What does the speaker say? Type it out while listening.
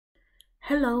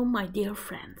Hello, my dear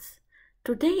friends.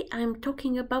 Today I'm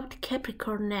talking about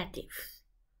Capricorn natives,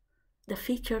 the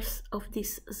features of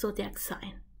this zodiac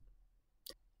sign.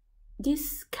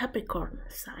 This Capricorn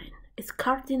sign is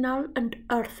cardinal and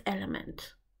earth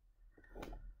element.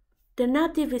 The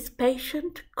native is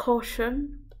patient, cautious,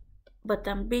 but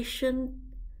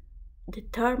ambition,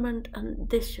 determined and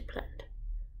disciplined.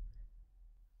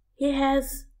 He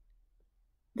has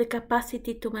the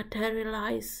capacity to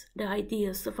materialize the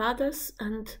ideas of others,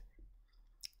 and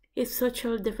his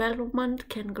social development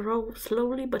can grow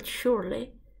slowly but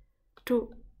surely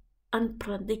to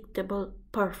unpredictable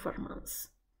performance.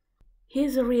 He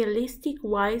is realistic,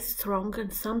 wise, strong,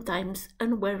 and sometimes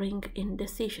unwavering in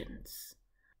decisions.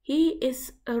 He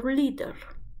is a leader,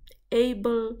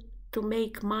 able to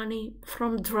make money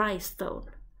from dry stone.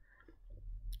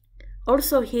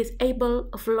 Also, he is able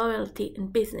of loyalty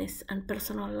in business and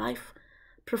personal life,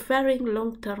 preferring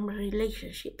long-term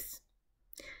relationships.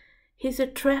 He is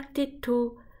attracted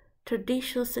to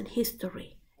traditions and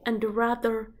history, and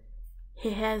rather he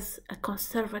has a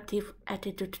conservative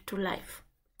attitude to life.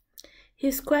 He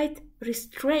is quite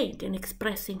restrained in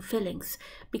expressing feelings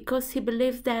because he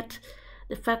believes that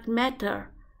the fact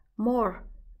matter more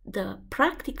the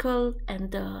practical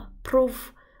and the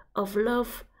proof of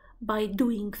love by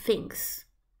doing things.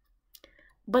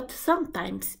 But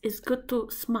sometimes it's good to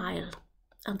smile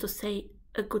and to say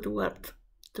a good word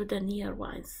to the near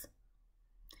ones.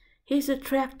 He is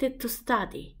attracted to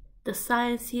study the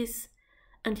sciences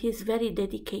and he is very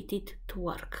dedicated to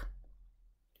work.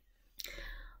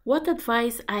 What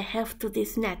advice I have to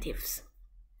these natives?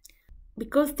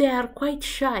 Because they are quite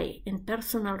shy in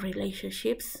personal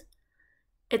relationships,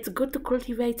 it's good to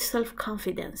cultivate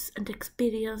self-confidence and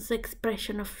experience the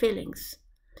expression of feelings.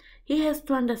 He has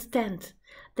to understand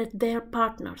that their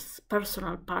partners,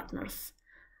 personal partners,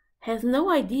 has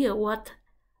no idea what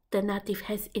the native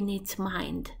has in its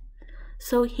mind.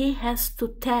 So he has to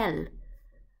tell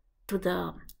to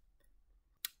the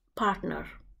partner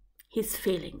his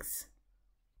feelings.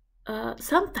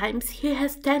 Sometimes he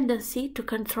has tendency to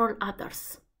control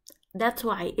others. That's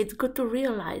why it's good to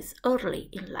realize early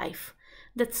in life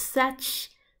that such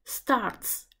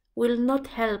starts will not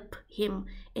help him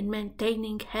in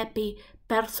maintaining happy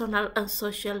personal and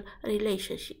social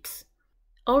relationships.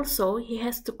 Also, he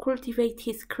has to cultivate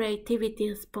his creativity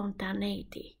and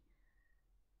spontaneity,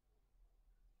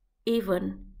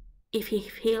 even if he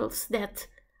feels that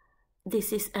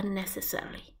this is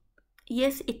unnecessary.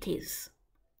 Yes, it is,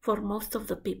 for most of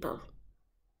the people.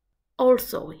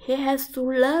 Also, he has to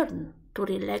learn to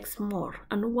relax more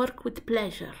and work with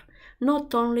pleasure,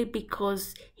 not only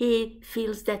because he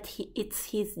feels that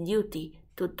it's his duty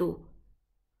to do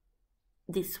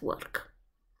this work.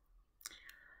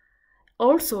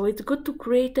 Also, it's good to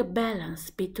create a balance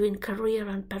between career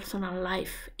and personal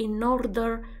life in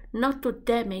order not to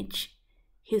damage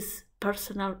his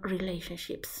personal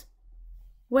relationships.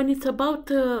 When it's about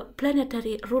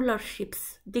planetary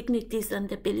rulerships, dignities and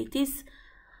abilities,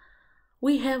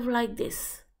 we have like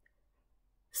this.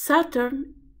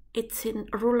 Saturn, it's in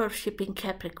rulership in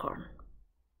Capricorn.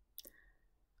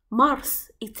 Mars,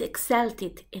 it's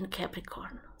exalted in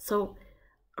Capricorn. So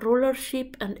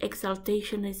rulership and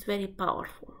exaltation is very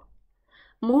powerful.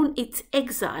 Moon, it's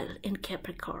exile in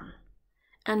Capricorn.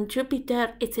 And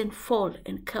Jupiter, it's in fall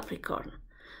in Capricorn.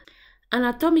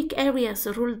 Anatomic areas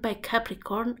ruled by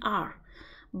Capricorn are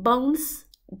bones,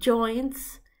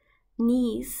 joints,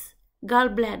 knees,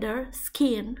 gallbladder,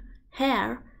 skin,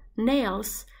 hair,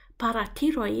 nails,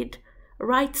 parathyroid,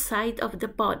 right side of the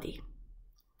body.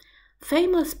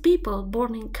 Famous people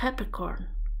born in Capricorn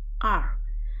are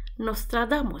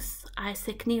Nostradamus,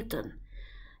 Isaac Newton,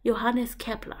 Johannes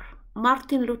Kepler,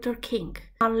 Martin Luther King,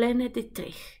 Marlene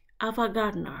Dietrich, Ava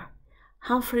Gardner,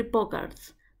 Humphrey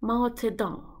Bogart, Mao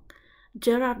Zedong,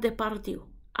 Gerard Depardieu,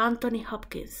 Anthony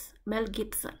Hopkins, Mel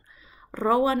Gibson,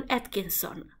 Rowan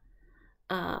Atkinson,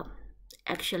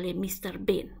 actually Mr.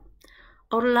 Bean,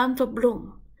 Orlando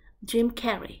Bloom, Jim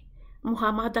Carrey,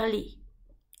 Muhammad Ali.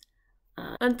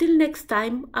 Until next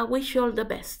time, I wish you all the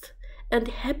best and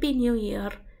Happy New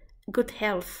Year, good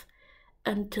health,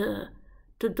 and to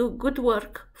do good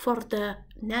work for the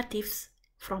natives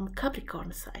from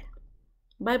Capricorn sign.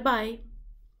 Bye-bye.